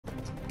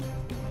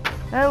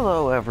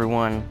Hello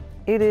everyone,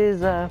 it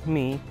is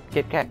me,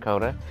 Kit Kat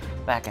Coda,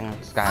 back in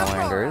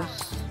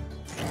Skylanders.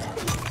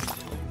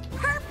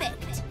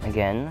 Perfect.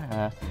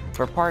 Again,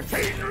 for part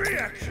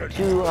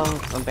 2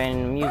 of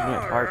Abandoned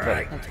Amusement Park, but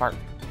I think it's part,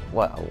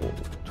 what,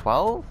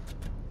 12?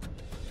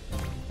 I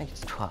think it's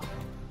 12.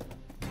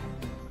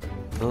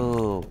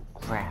 Oh,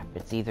 crap,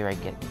 it's either I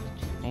get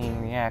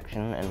chain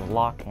reaction and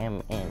lock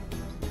him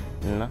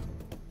in,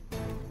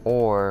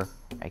 or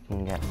I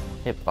can get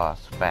Hit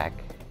Boss back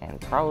and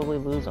probably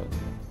lose him.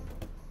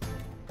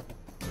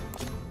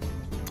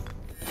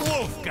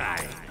 Wolf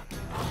guy.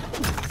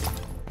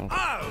 Okay.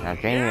 Now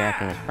chain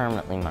reaction is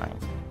permanently mine.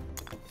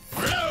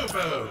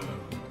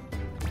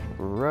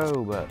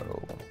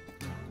 Robo.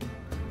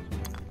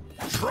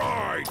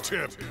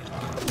 Tri-tip.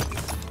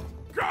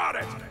 Got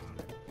it.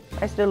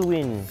 I still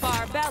win.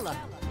 Barbella.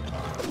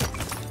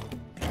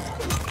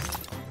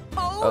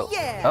 Oh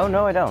yeah. Oh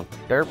no, I don't.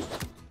 Derp.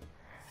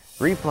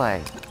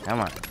 Replay. Come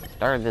on.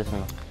 Started this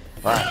in the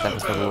last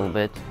episode a little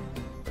bit.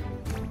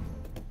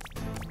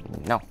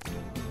 No.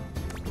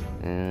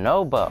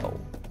 No bow.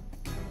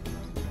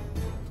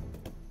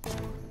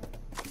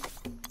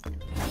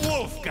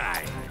 Wolf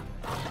guy.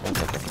 I think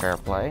that's a fair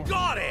play.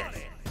 Got it.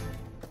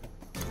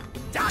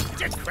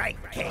 Dr.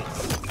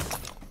 Crankcase.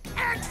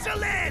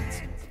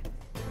 Excellent.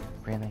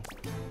 Really?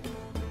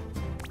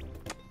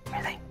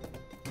 Really?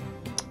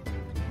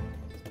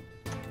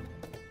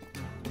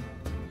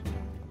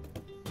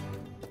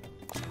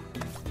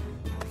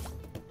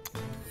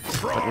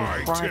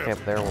 Tri-tip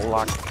there will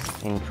lock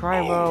in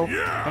Tribo,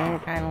 and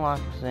it kind of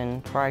locks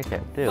in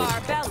Tri-tip too.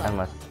 Barbella.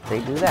 Unless they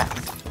do that.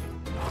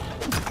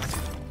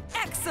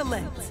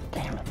 Excellent.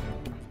 Damn it.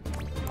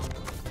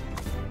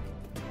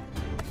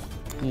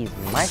 He's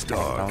my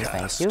stone,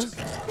 thank you.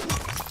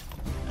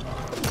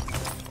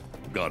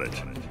 Got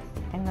it.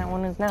 And that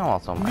one is now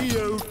also mine.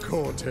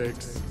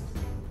 Neocortex.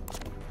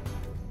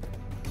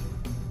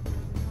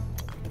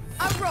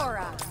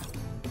 Aurora.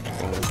 I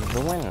think this is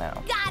the win now.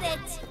 Got it.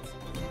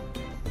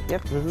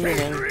 Yep, this is the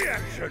win.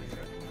 Reaction.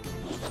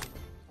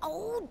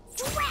 Oh,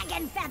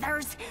 dragon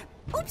feathers.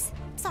 Oops,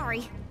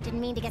 sorry. Didn't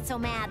mean to get so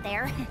mad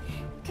there.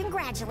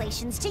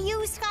 Congratulations to you,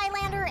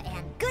 Skylander,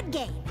 and good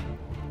game.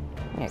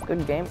 Yeah,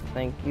 good game.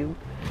 Thank you.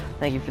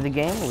 Thank you for the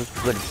game. It was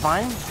good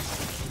fun.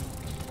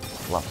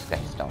 Love Sky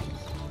Stones.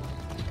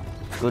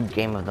 Good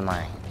game of the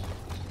mind.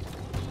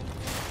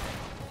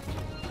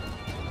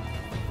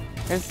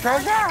 There's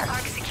treasure!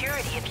 Park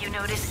security if you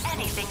notice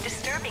anything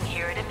disturbing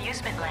here at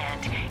Amusement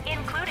Land,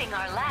 including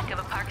our lack of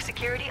a park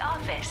security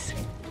office.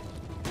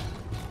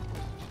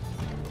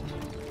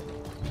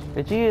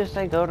 Did you just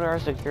say go to our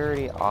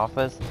security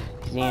office?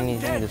 See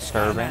anything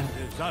disturbing?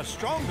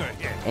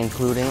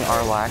 Including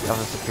our lack of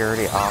a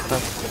security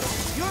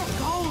office? You're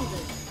golden.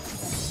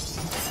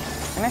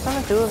 Can I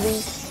summon 2 of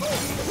these?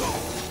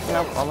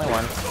 Nope, only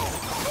one.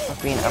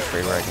 Must be an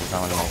upgrade where I can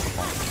summon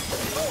multiple.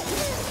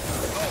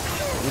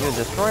 Either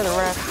destroy the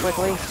rats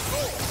quickly,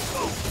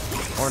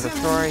 or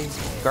destroy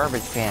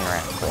garbage can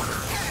rats quickly.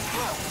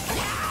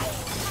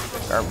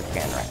 Garbage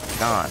can rats,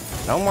 gone.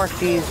 No more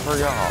cheese for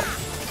y'all.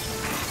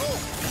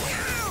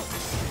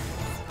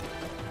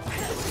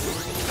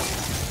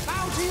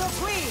 Bow to your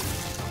queen.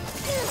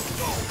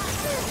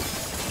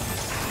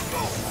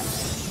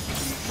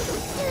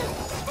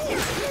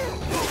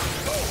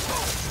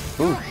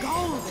 Ooh.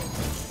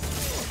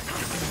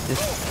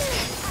 This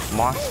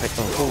moss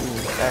picking cool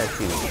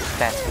statues.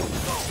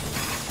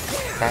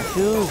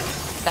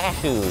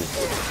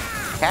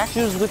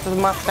 Cashews with a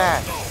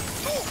mustache.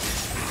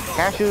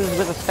 Cashews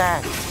with a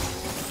stash.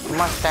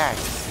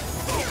 Mustache.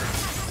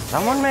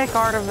 Someone make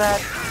art of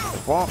that.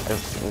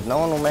 If no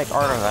one will make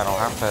art of that, I'll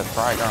have to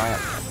try drawing it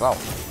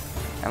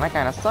myself. And I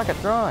kind of suck at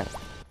drawing.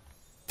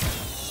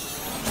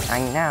 I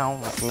now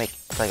have to make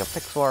like a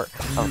pixel art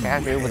of a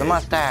cashew with a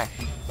mustache.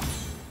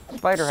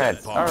 Spider head.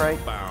 Alright,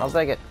 I'll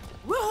take it.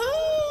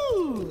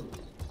 Woohoo!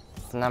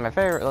 It's not my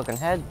favorite looking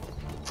head,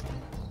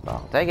 but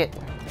I'll take it.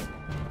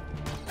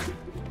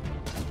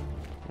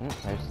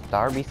 There's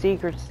Darby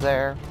Secrets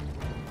there.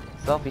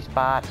 Selfie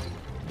spot.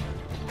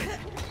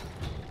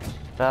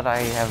 But I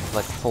have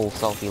like a full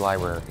selfie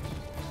library.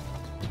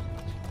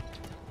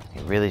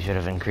 I really should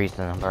have increased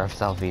the number of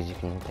selfies you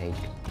can take.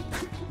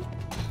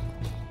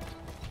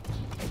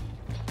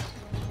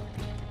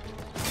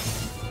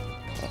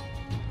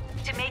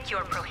 To make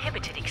your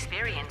prohibited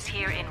experience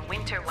here in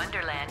Winter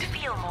Wonderland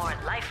feel more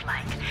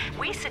lifelike,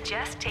 we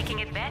suggest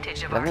taking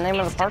advantage of Is that our the name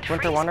of the park,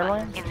 instant Winter freeze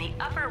Wonderland? button in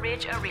the Upper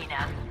Ridge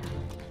Arena.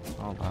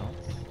 Hold on.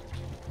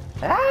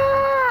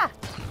 Ah!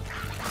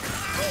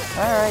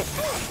 Alright.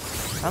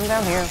 I'm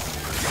down here.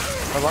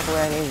 But luckily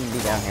I need to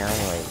be down here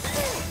anyway.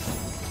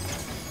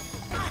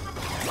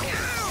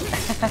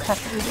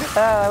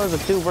 That was a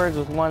 2 birds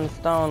with 1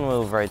 stone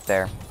move right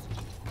there.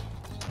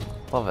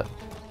 Love it.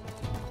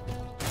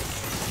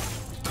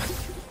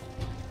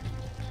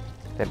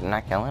 Did it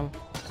not kill him?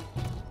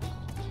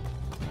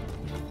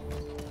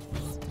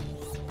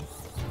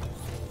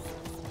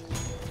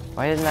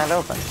 Why isn't that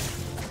open?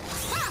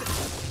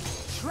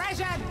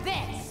 Treasure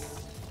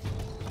this.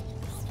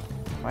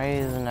 Why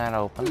isn't that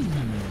open?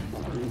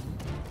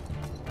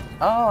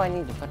 Oh, I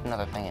need to put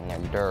another thing in there.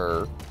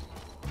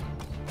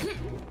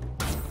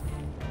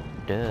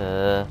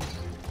 Duh.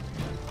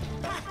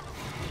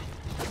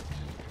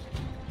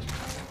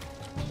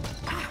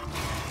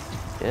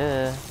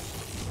 Duh.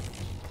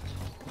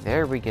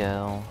 There we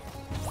go.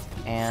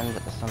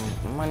 And some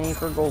money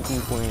for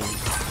golden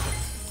coins.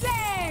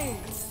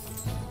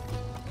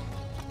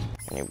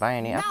 Can you buy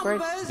any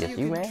upgrades? Yes,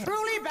 you may.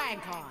 Truly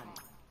bank on.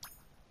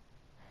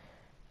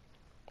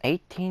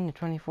 18 to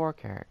 24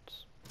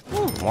 carats.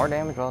 Ooh, more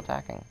damage while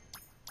attacking.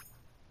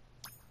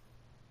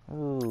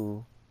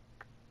 Ooh.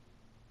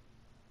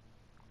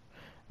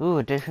 Ooh,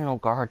 additional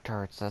guard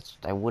turrets.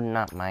 I would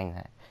not mind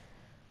that.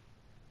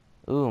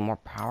 Ooh, more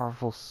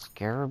powerful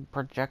scarab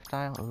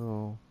projectile.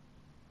 Ooh.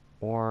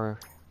 Or...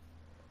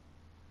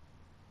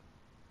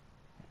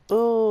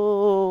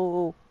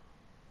 Ooh.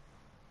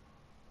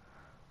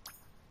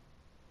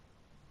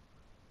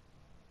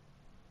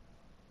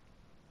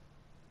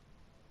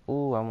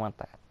 Ooh, I want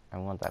that. I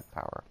want that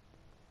power.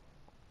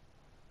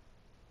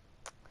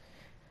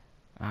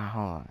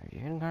 Hold on. You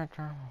didn't got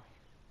trouble.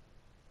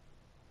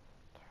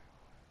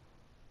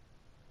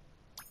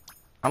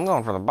 I'm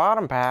going for the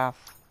bottom path.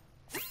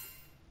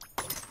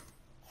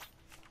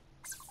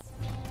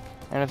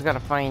 And it's got a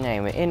funny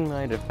name, In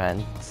My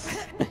Defense.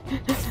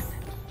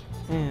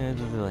 Yeah, it's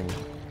silly.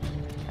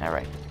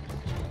 Alright.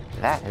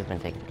 That has been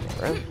taken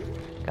care of.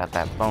 Got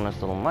that bonus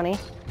little money.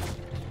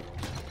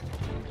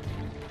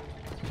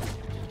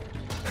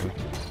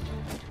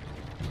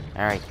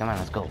 Alright, come on,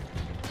 let's go.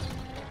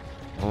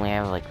 Only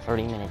have like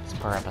 30 minutes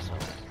per episode.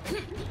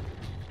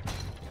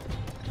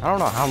 I don't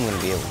know how I'm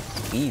gonna be able to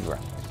speedrun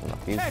this in the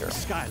future.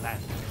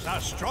 Skylanders are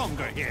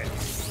stronger here.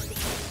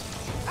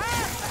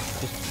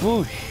 Just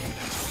whoosh.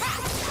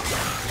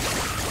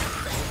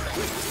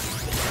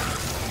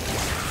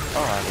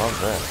 Oh, I love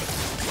this.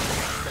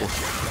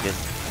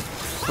 Just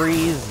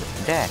freeze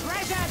death.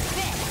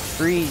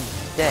 Freeze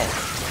death.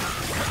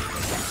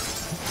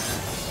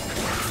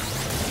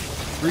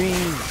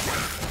 Freeze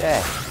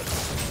death.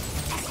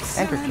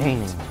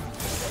 Entertaining.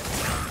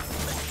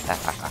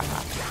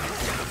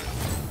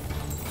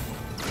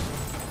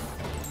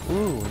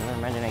 Ooh, another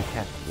imaginary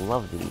chest.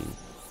 Love these.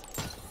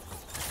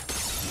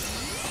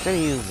 Should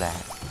have used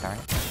that. Darn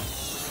it.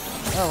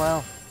 Oh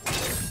well.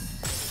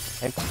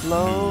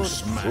 Explode.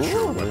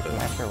 Ooh, there's a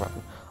master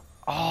weapon.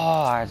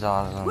 Oh, that's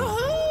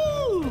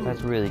awesome.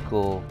 That's really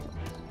cool.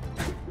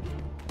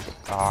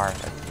 Guitar.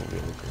 That's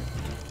really cool.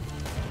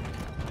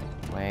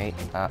 Wait.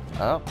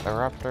 Oh,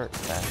 eruptor.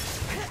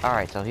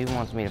 Alright, so he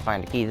wants me to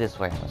find a key this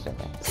way, I'm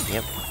assuming.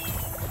 Yep.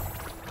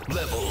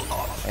 Level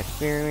up.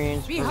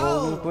 Experience for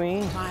Golden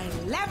Queen. My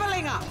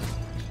leveling up.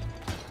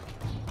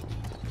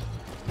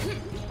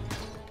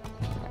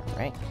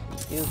 Alright,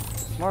 thank you.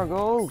 More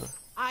gold.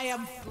 I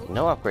am.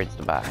 No upgrades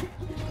to buy.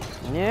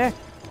 Yeah.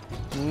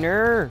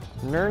 No.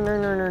 No,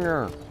 no, no, no,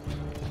 no.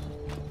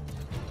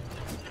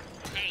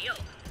 Hey, you.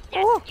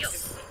 Yes, you.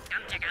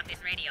 Come check out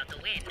this radio to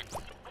win.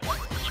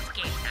 It's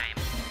game time.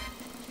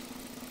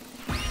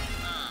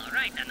 Oh,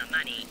 right on the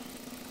money.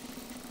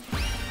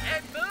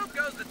 And boom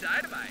goes the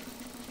dynamite.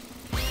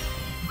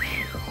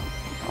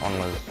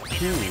 Almost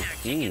two.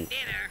 Jeez.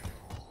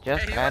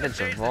 Just Hey, you added wanna the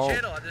change vault. the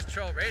channel on this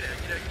troll radio,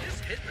 you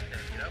just hit the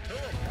thing, put a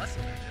little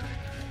muscle into it.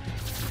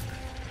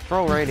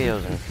 Troll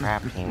radios and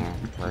Trap Team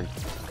were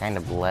kind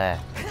of bleh,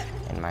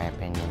 in my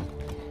opinion.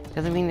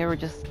 Because, I mean, they were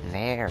just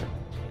there.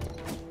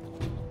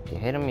 You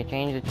hit them, you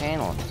change the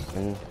channel.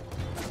 And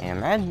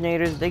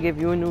Imaginators, they give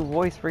you a new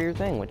voice for your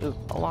thing, which is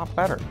a lot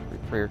better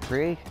for your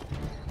creation.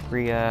 For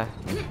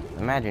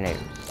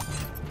Imaginators.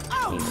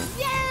 Oh,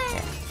 yeah!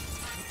 Yeah.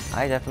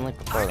 I definitely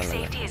prefer Park them.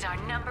 safety is our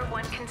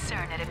 #1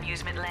 concern at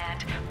Amusement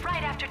Land,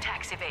 right after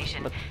tax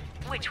evasion,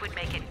 which would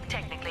make it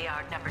technically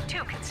our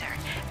 #2 concern.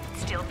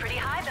 Still pretty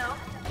high, though.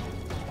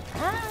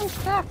 I'm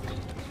stuck.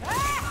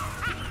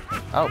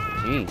 Oh,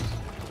 jeez.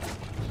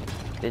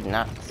 Did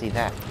not see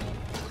that.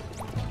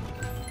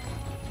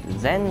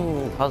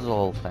 Zen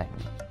puzzle thing.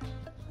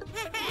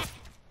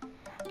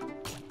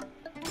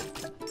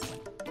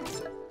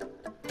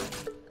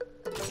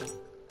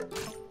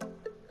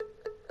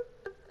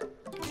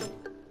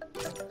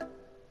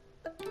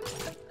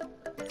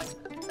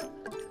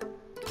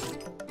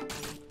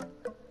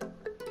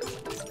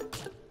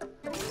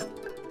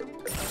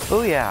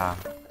 Booyah!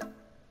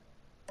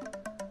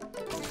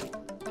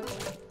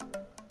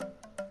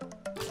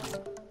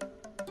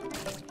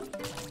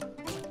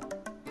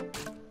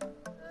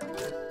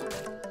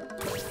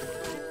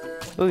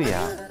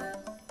 Booyah!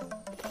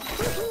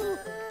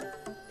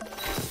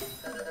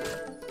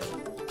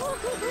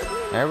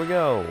 There we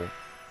go.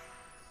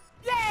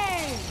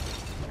 Yay!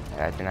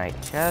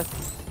 Imaginite chest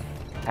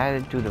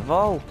added to the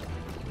vault.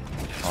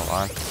 Hold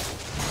on.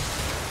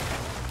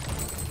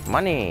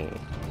 Money.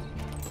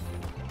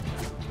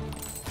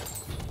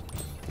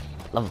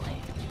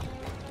 Lovely.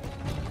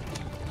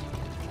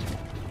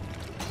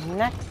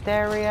 Next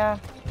area.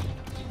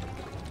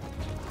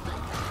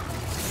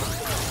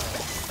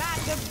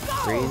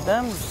 Freeze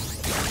them.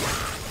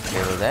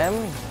 Kill them.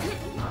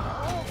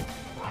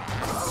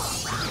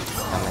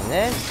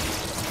 then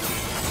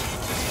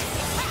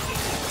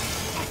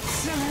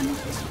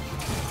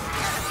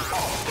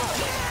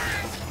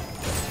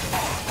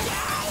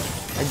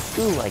I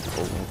do like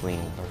Golden Queen,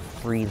 or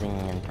freezing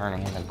and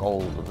turning into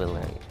gold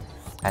ability.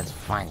 That's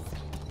fun.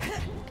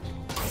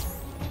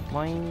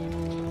 Boing.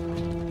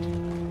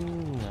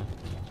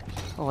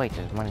 Oh wait,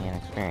 there's money and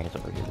experience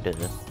over here.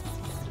 Duh.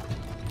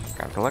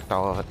 Gotta collect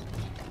all of it.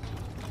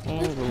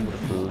 And a little bit of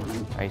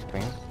food. Ice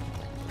cream.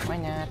 Why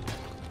not?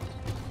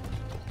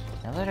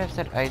 Now that I've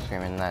said ice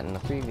cream and that in the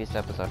previous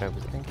episode I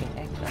was thinking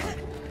eggnog,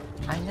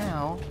 I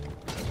now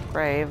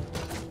crave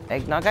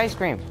eggnog ice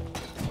cream.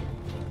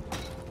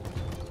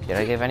 Did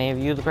I give any of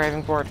you the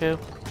craving for it too?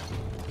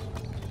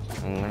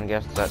 I'm gonna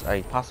guess that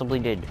I possibly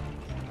did.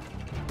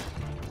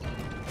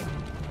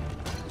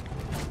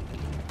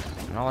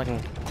 And all I can...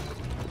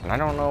 And I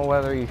don't know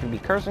whether you should be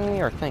cursing me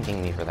or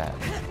thanking me for that.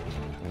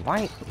 And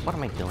why... What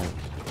am I doing?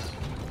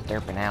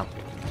 Derping out.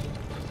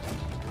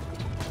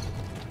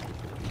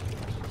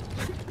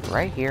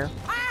 Right here.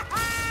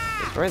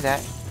 Destroy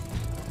that.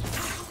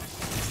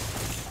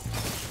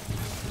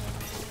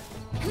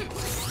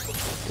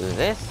 Do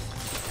this.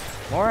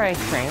 More ice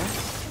cream.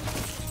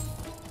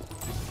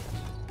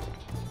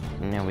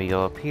 And then we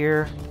go up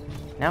here.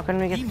 Now can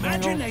we get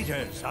candles?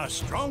 Imaginators are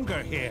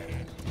stronger here.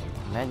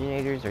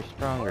 Imaginators are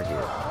stronger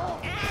here.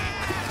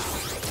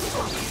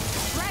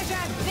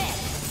 Treasure this.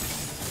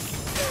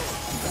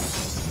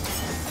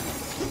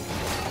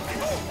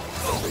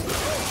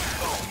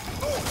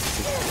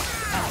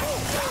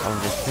 I'm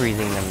just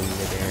freezing them in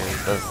midair.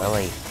 So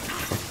silly.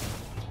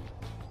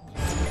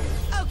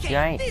 Okay,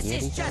 Giant this Yeti.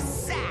 is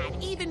just sad,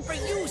 even for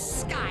you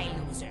sky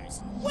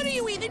losers. What are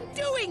you even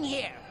doing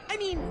here? I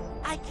mean,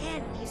 I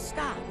can't be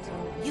stopped.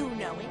 You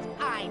know it,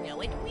 I know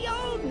it, we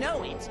all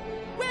know it.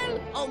 Well,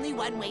 only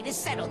one way to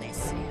settle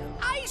this.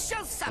 I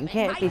shall summon You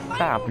can't my be final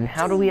stopped. And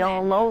how do we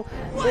all know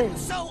one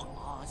this? so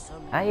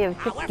awesome, I have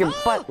kicked your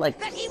powerful, butt like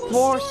that he will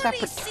 4 surely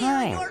separate seal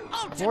times. your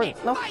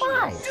ultimate No,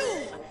 final 5.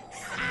 doom.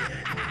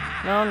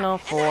 No,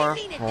 4.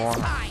 mean it 4.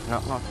 this time. No,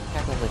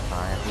 technically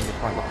 5. We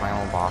just want the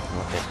final boss in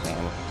the 5th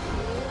game.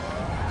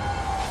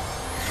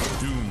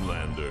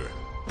 Doomlander.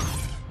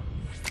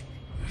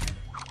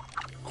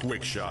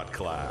 Quick shot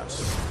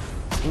class.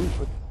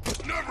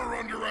 Never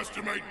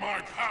underestimate my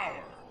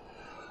power.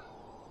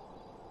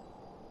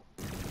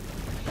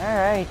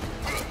 Alright.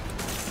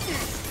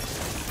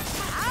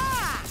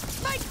 Ah!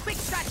 My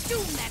quick-shot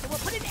Doomlander will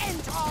put an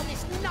end to all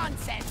this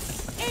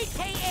nonsense!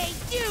 AKA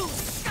you,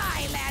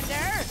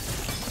 Skylander!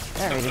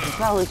 Alright, this is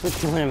probably switch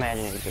to an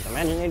Imaginator, because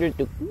Imaginators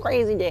do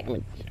crazy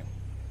damage.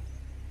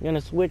 I'm gonna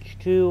switch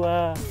to,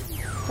 the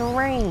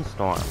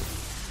Rainstorm.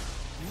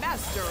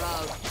 Master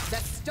of the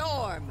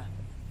Storm!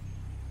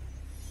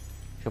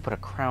 She'll put a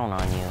crown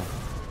on you.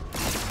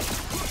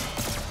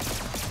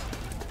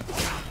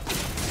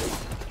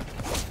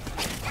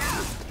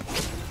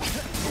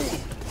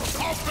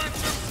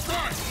 Offensive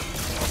strike.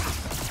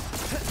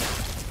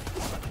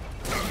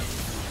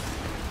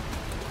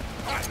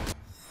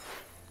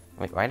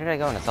 Wait, why did I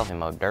go into selfie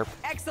mode, derp?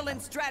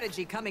 Excellent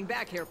strategy coming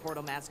back here,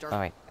 Portal Master. Oh,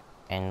 wait.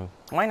 And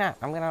why not?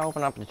 I'm gonna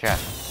open up the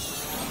chest.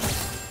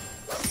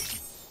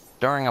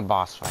 During a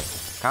boss fight.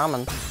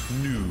 Common.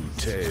 New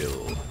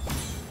tail.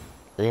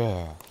 Ugh.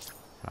 I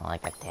don't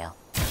like that tail.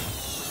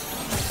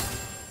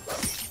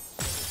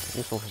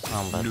 Useful for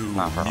some, but New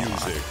not for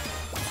music.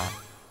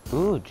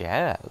 all. Ooh,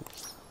 jazz.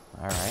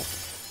 Alright.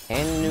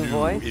 And new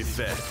voice.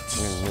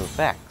 Effects. New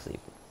effects.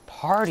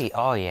 Party.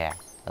 Oh, yeah.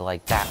 I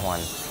like that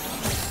one.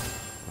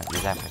 Might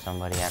use that for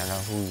somebody. I don't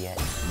know who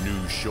yet.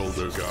 New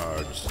shoulder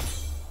guards.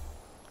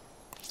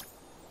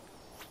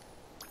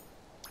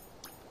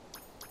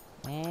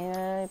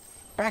 And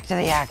back to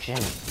the action.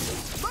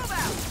 Move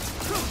out!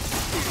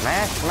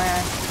 Smash,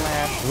 smash,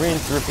 smash.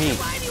 Rinse, repeat.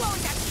 Why do you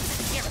always have to use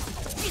this here?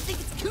 Do you think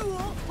it's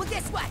cool? Well,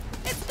 guess what?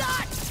 It's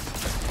not!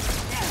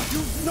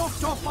 You've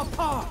knocked off a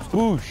part.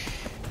 Boosh.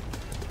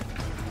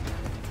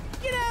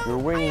 You know, Your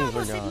wings I are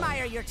almost gone.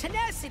 admire your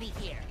tenacity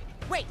here.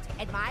 Wait,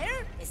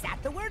 admire? Is that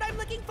the word I'm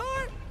looking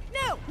for?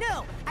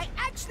 No, I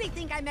actually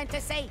think I meant to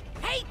say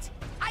hate!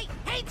 I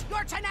hate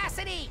your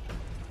tenacity!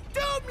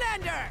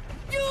 Doomlander!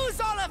 Use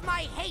all of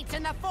my hate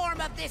in the form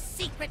of this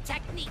secret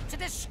technique to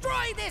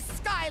destroy this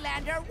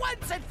Skylander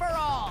once and for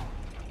all!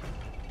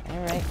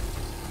 Alright.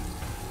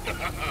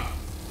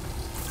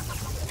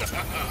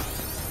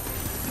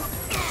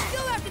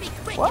 You'll have to be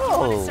quick if you Whoa,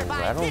 want to survive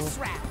that'll- this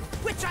round,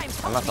 which I'm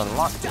I'm not hoping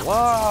unlocked. you don't.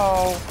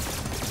 Whoa!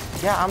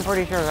 Yeah, I'm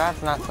pretty sure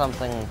that's not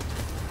something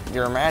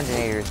your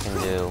Imaginators can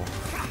do.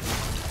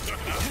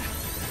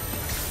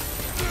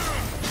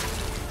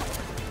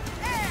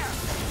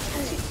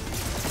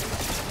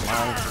 Come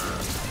on.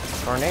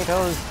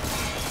 Tornadoes!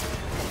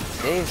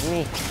 Save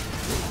me!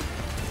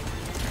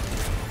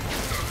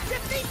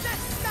 Defeat the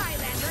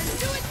Skylander and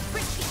do it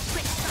quickly,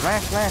 quick!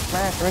 Smash, smash,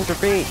 smash, rinse,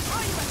 repeat!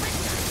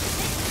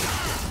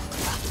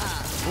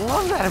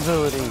 Love that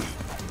ability!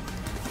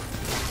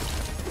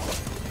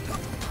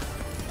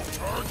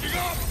 Charging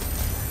up.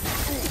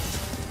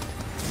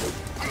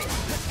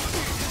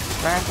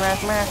 Smash, smash,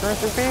 smash,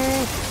 rinse,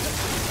 repeat!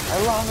 I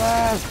love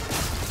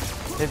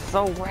it! It's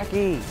so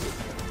wacky!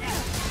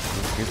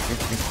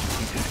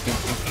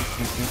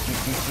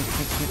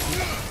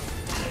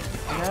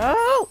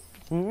 No!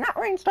 Not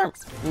Rainstorm!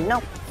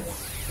 Nope!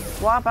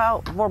 Swap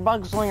out for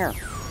Bugslinger!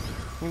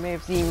 You may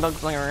have seen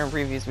Bugslinger in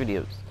previous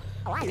videos.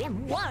 Oh, I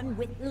am one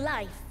with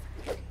life.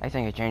 I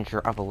think I changed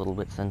her up a little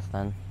bit since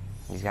then.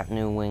 He's got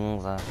new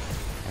wings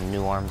and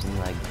new arms and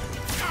legs.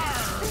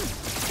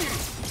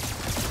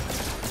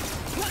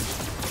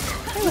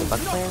 Hey,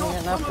 Bugslinger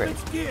get an upgrade.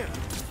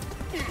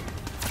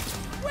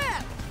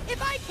 Well,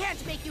 if I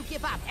can't make you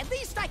give up, at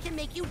least I can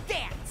make you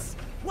dance.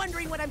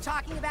 Wondering what I'm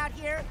talking about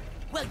here?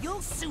 Well,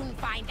 you'll soon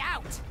find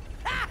out.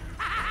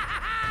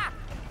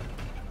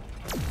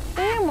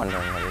 I am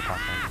wondering what you're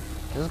talking about.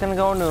 Is this gonna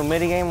go into a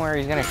mini game where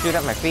he's gonna shoot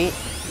at my feet?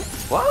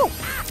 Whoa!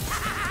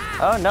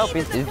 Oh nope,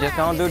 he's just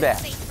gonna do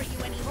that.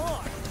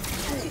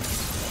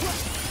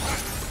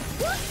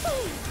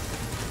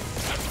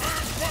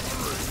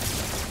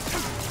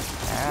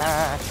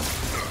 Ah.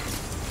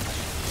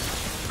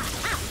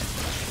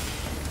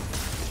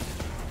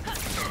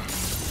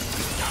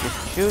 Just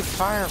shoot,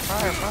 fire,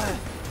 fire, fire.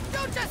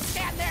 Don't just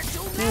stand there,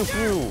 Pew,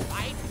 pew.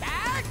 Fight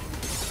back.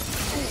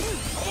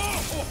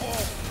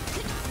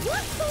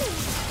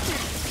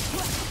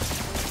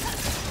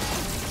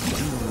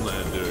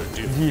 Doomlander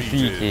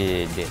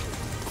defeated.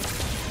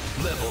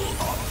 Level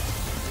up.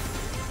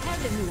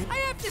 I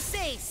have to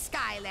say,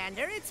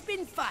 Skylander, it's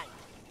been fun.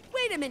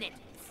 Wait a minute,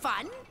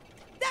 fun?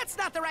 That's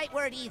not the right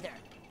word either.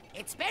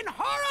 It's been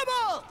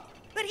horrible!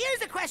 But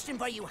here's a question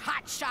for you,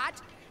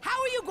 hotshot. How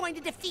are you going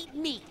to defeat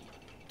me?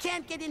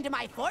 Can't get into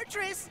my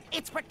fortress.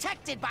 It's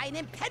protected by an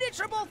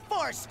impenetrable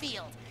force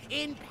field.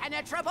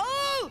 Impenetrable!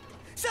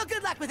 So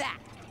good luck with that.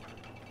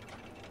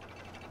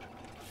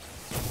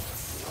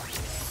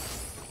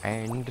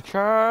 And the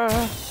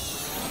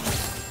chest.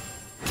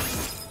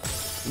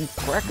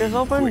 Crack is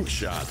open. Quick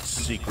shot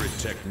secret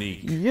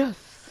technique. Yes,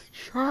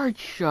 charge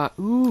shot.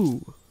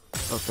 Ooh,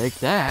 I'll take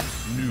that.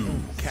 New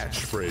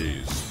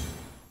catchphrase.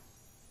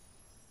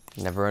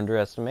 Never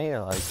underestimate. I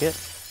like it.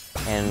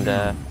 And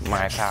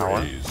my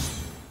power.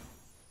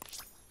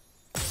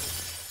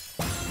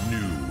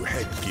 New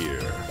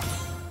headgear.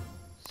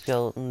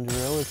 Skeleton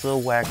drill. It's a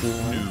wacky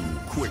one. New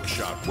quick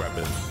shot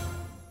weapon.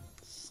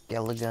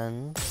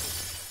 Skeleton.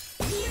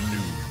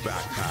 New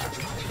backpack.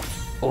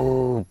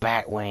 Oh,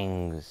 bat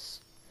wings.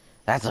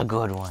 That's a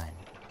good one.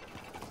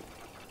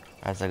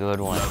 That's a good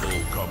one.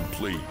 Level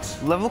complete.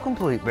 Level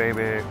complete,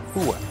 baby.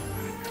 Ooh.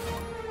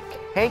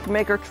 Cake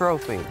maker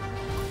trophy.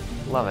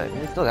 Love it.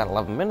 We still got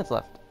 11 minutes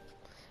left.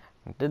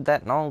 I did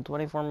that in all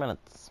 24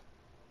 minutes.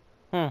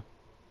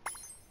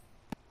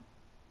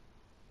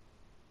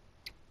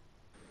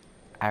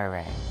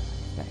 Alright.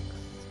 Next.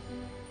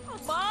 Oh,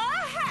 boy,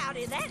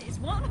 howdy, that is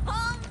one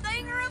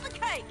humdinger of a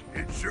cake.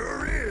 It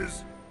sure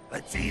is.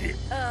 Let's eat it.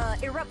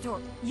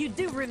 Eruptor, you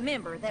do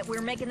remember that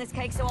we're making this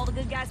cake so all the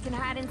good guys can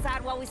hide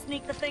inside while we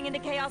sneak the thing into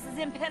Chaos's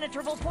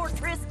impenetrable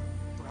fortress,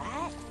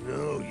 right?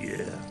 Oh,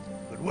 yeah.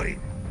 But wait,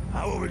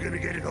 how are we gonna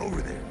get it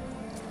over there?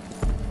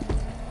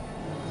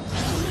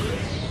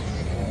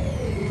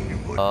 You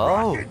put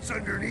rockets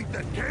underneath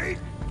the cake?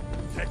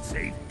 Is that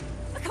safe?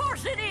 Of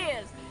course it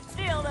is!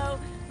 Still, though,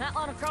 not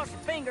want to cross your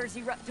fingers,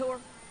 Eruptor.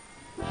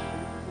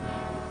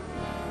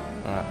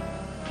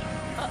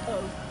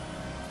 Uh-oh.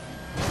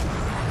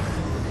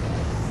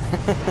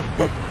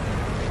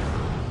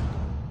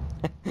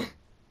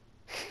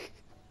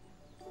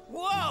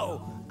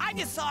 Whoa! I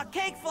just saw a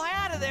cake fly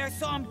out of there,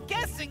 so I'm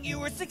guessing you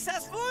were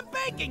successful in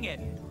baking it.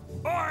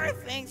 Or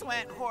things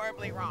went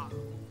horribly wrong.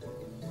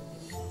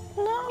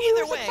 No,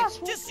 Either way,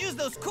 just use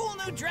those cool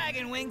new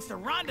dragon wings to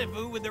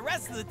rendezvous with the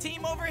rest of the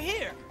team over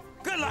here.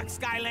 Good luck,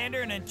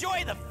 Skylander, and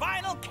enjoy the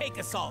final cake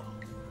assault.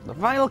 The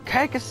final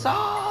cake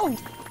assault!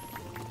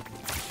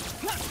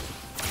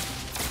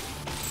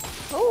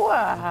 Ooh,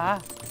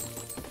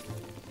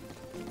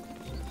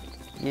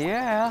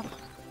 yeah.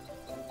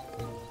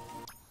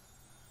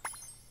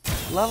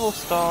 Level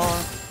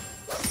star.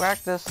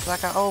 Practice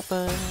like I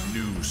open.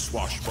 New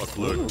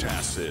swashbuckler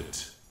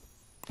tacit.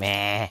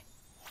 Meh.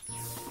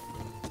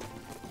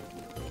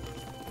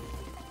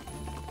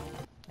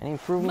 Any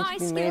improvements My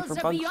to be made for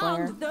skills are Bugslinger?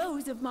 beyond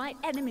those of my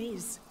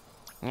enemies.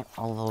 Yeah,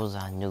 all those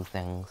new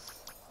things.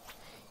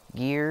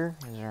 Gear.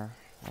 Is there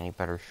any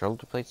better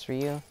shoulder plates for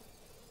you?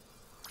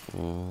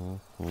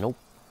 Nope.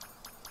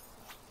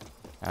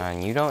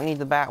 And you don't need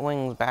the bat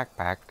wings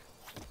backpack.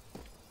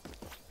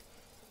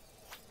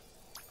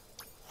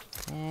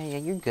 Yeah,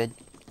 you're good.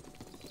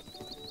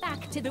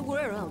 Back to the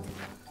world.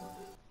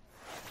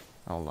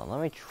 Hold on,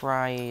 let me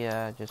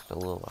try just a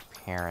little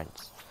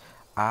appearance.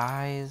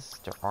 Eyes,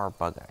 there are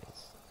bug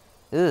eyes.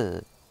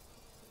 Ugh.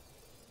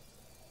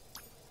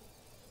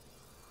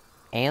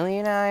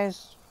 Alien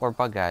eyes or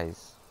bug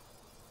eyes?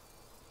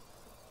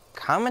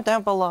 Comment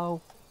down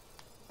below.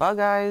 Bug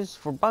eyes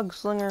for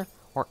Bugslinger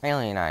or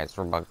alien eyes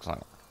for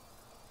Bugslinger?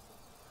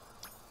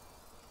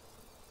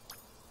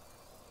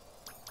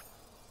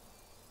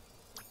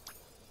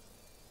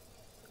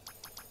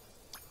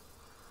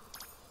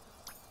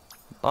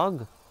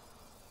 Bug.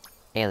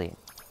 Alien.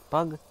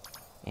 Bug,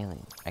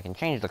 alien. I can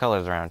change the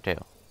colors around too.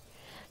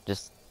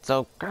 Just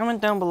so comment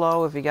down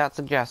below if you got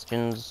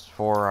suggestions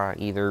for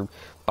either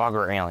bug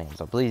or alien.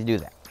 So please do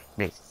that,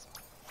 please.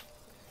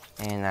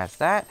 And that's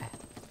that.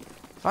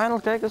 Final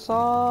cake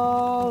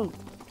assault.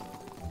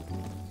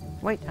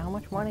 Wait, how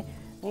much money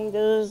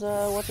does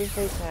what's his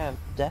face have?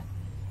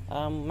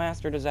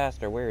 Master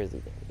Disaster. Where is he?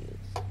 There he is.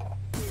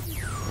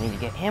 I need to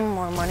get him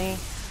more money.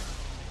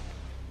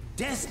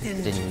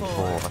 Destined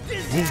for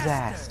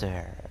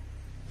disaster.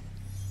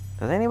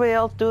 Does anybody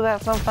else do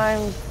that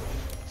sometimes?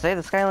 Say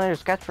the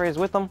Skylanders catchphrase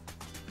with them?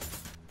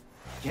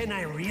 Can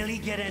I really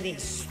get any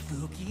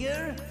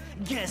spookier?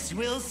 Guess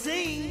we'll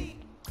see.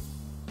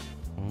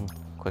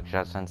 Quick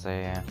Shot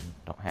Sensei, yeah,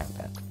 don't have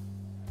that.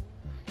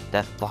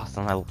 Death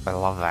Blossom, I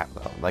love that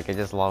though. Like, I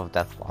just love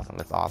Death Blossom,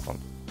 it's awesome.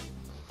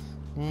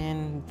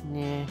 And,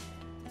 yeah.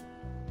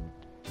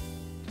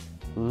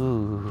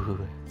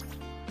 Ooh.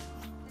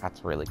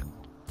 That's really cool.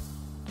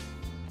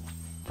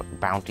 Put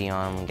bounty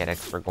on him, get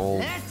extra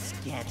gold. Let's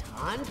get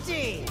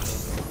hunting.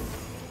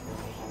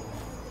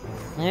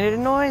 And it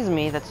annoys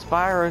me that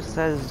Spyro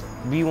says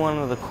be one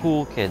of the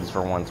cool kids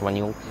for once when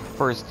you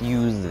first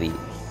use these.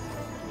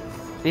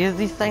 Because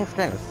these things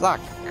kind of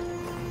suck.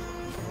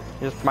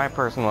 Just my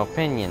personal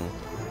opinion.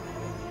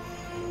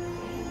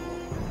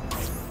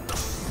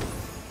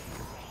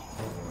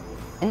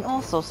 And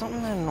also,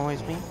 something that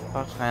annoys me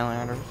about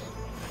Skylanders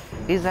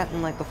is that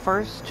in like the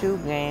first 2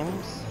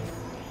 games,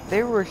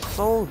 they were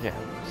soul gems.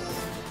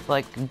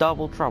 Like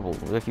Double Trouble.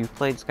 If you've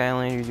played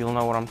Skylanders, you'll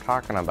know what I'm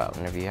talking about.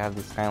 And if you have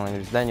the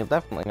Skylanders, then you'll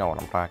definitely know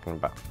what I'm talking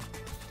about.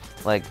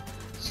 Like,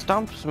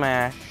 Stump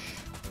Smash,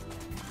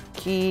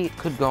 he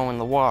could go in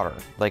the water,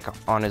 like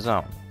on his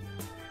own.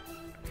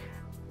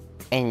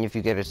 And if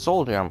you get his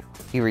soul gem,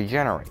 he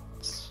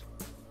regenerates.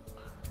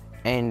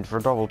 And for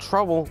Double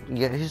Trouble, you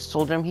get his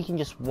soul gem, he can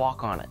just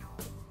walk on it.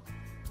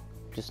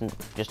 Just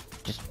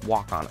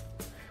walk on it.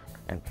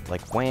 And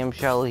like Wham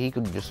Shell, he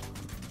could just,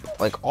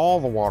 like all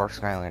the water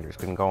Skylanders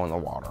can go in the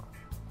water.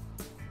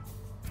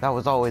 That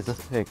was always the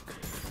thing.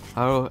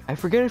 I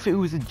forget if it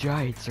was in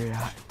Giants or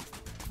not.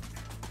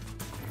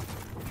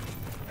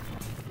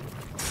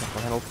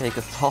 Final take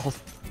assault.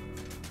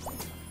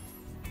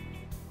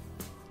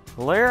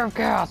 Lair of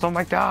Chaos, oh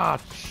my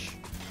gosh!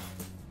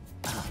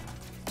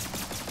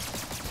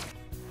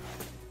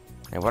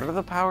 Hey, what are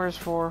the powers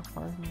for?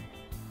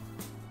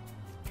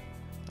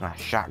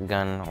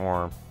 Shotgun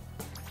or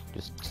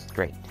just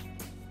straight.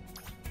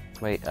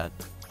 Wait,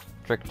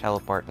 trick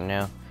teleport,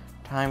 no.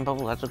 Time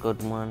bubble, that's a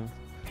good one.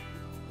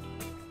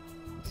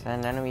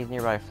 Send enemies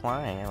nearby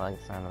flying, I like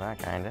the sound of that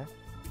kinda.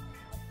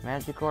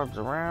 Magic orbs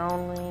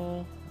around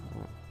me.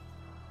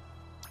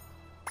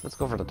 Let's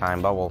go for the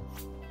time bubble.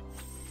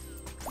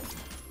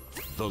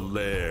 The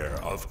Lair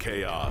of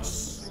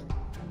Chaos.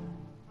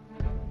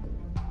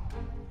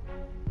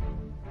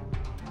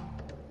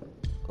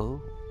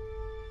 Ooh.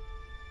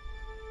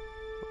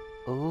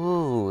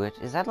 Ooh,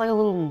 is that like a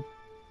little...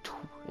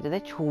 Did they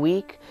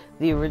tweak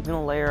the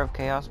original Lair of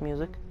Chaos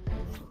music?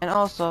 And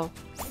also,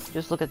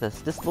 just look at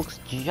this. This looks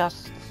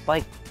just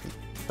like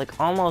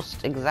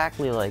almost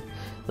exactly like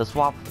the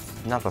Swap...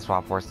 Not the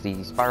Swap Force, the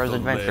Spyro's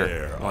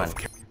Adventure one.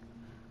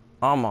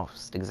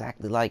 Almost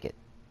exactly like it.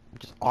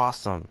 Just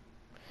awesome.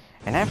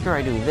 And after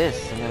I do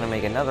this, I'm gonna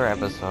make another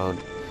episode,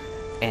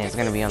 and it's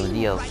gonna be on the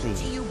DLC. Right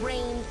to you,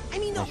 brain. I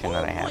mean, the Mission whole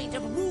that I have. point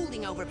of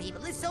ruling over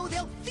people is so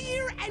they'll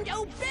fear and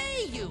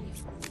obey you.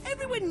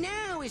 Everyone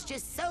now is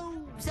just so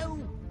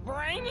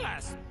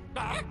brainless.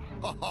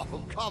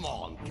 Oh, come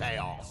on,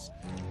 Chaos.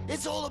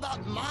 It's all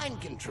about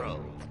mind control.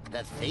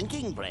 The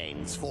thinking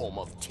brain's form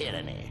of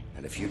tyranny.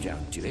 And if you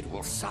don't do it,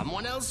 well,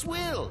 someone else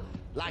will.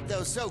 Like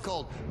those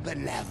so-called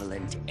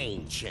benevolent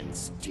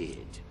ancients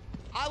did.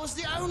 I was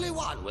the only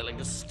one willing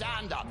to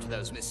stand up to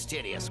those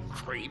mysterious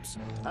creeps.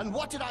 And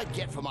what did I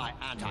get for my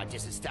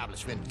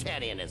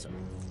anti-disestablishmentarianism?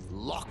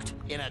 Locked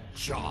in a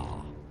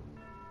jar.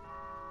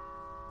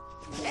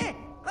 Eh,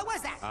 what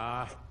was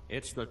that?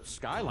 It's the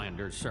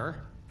Skylanders,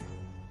 sir.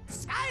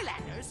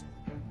 Skylanders?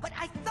 But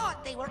I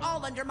thought they were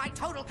all under my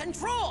total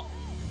control.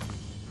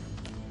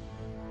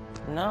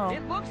 No.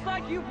 It looks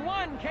like you've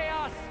won,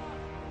 Chaos.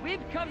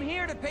 We've come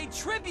here to pay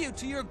tribute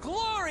to your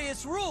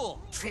glorious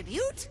rule.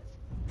 Tribute?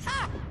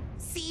 Ha!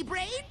 Sea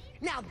Brain?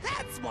 Now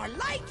that's more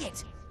like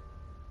it.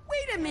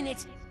 Wait a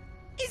minute.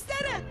 Is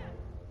that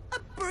a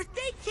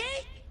birthday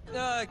cake?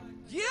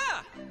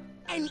 Yeah.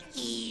 An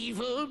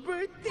evil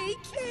birthday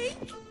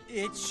cake?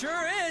 It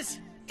sure is.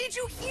 Did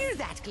you hear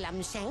that,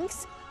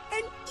 Glumshanks?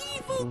 An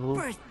evil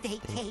birthday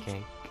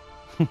cake.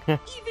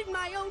 Even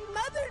my own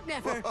mother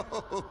never...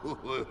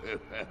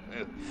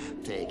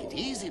 Take it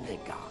easy,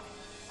 big guy.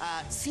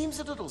 Seems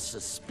a little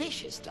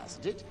suspicious,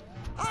 doesn't it?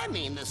 I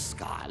mean, the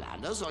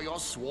Skylanders are your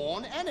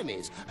sworn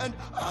enemies. And,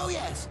 oh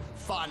yes,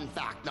 fun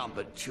fact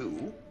number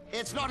 2,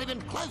 it's not even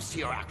close to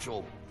your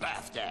actual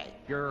birthday.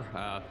 Your,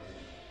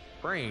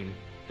 brain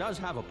does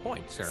have a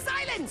point, sir.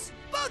 Silence!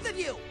 Both of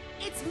you!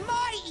 It's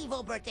my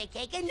evil birthday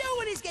cake, and no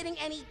one is getting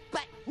any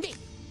but me.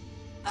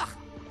 Ugh!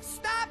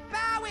 Stop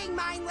bowing,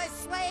 mindless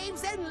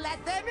slaves, and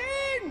let them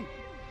in!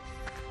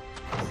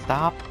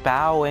 Stop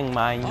bowing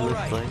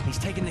mindlessly. All right, he's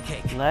taking the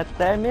cake. Let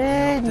them in.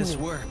 I hope this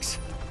works.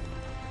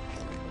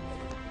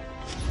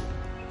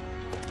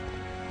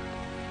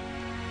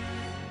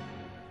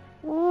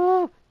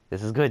 Woo.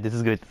 This is good. This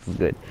is good. This is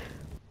good.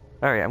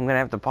 All right, I'm gonna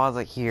have to pause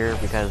it here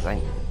because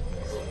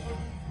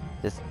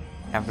just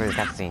after the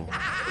cutscene.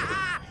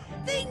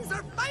 Things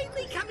are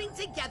finally coming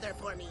together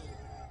for me.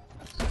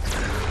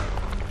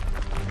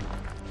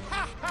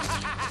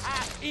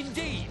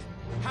 Indeed.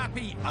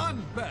 Happy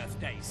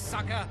unbirthday,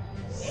 sucker.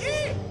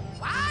 Eh?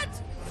 What?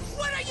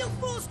 What are you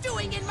fools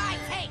doing in my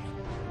cake?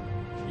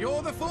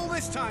 You're the fool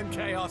this time,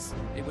 Chaos.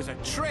 It was a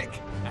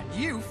trick, and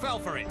you fell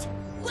for it.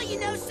 Well, you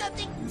know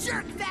something,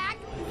 jerkbag?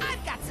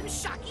 I've got some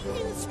shocking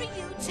news for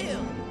you, too.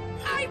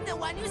 I'm the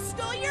one who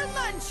stole your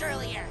lunch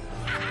earlier.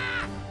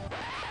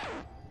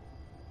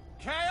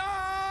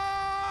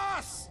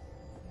 Chaos!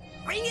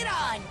 Bring it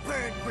on,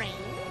 bird brain.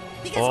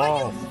 Because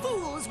while you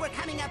fools were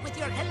coming up with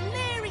your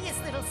hilarious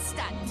little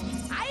stunt,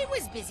 I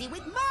was busy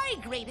with my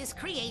greatest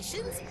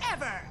creations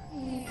ever.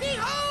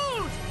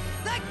 Behold!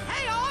 The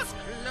Chaos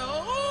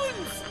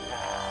Clones!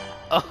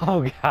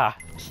 Oh gosh.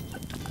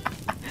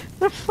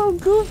 They're so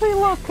goofy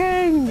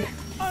looking!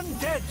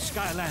 Undead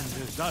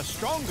Skylanders are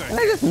stronger.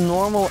 They're just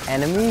normal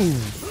enemies.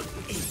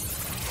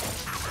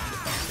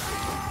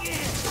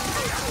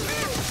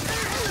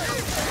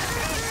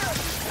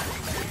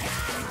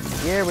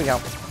 Here we go.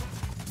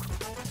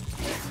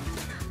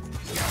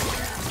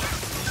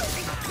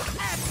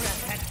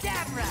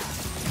 Abracadabra!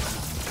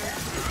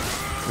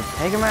 Let's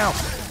take him out.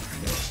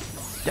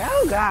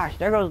 Oh gosh,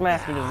 there goes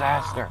Master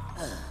Disaster.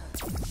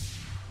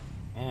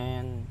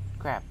 And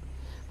crap.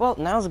 Well,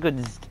 now's a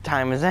good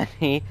time as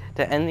any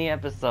to end the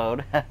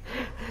episode.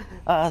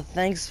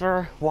 Thanks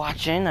for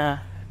watching.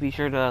 Be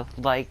sure to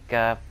like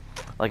if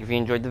you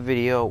enjoyed the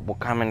video,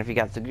 comment if you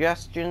got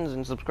suggestions,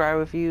 and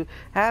subscribe if you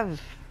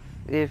have.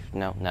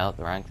 No,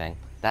 the wrong thing.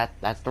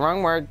 That's the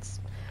wrong words.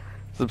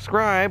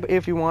 Subscribe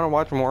if you want to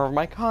watch more of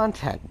my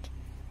content.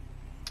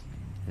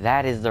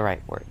 That is the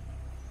right word.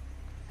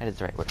 That is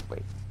the right word.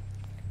 Wait,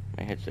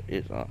 my headset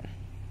is on.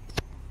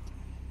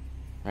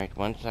 Right,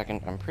 1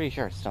 second. I'm pretty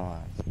sure it's still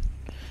on.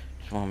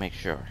 Just want to make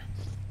sure.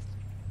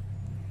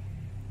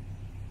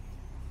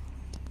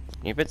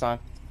 Yep, it's on.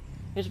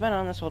 It's been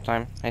on this whole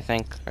time, I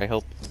think. I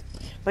hope.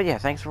 But yeah,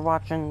 thanks for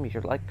watching. Be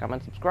sure to like,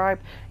 comment, subscribe,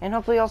 and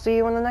hopefully I'll see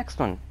you in the next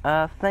one.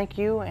 Thank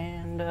you,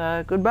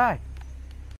 and goodbye.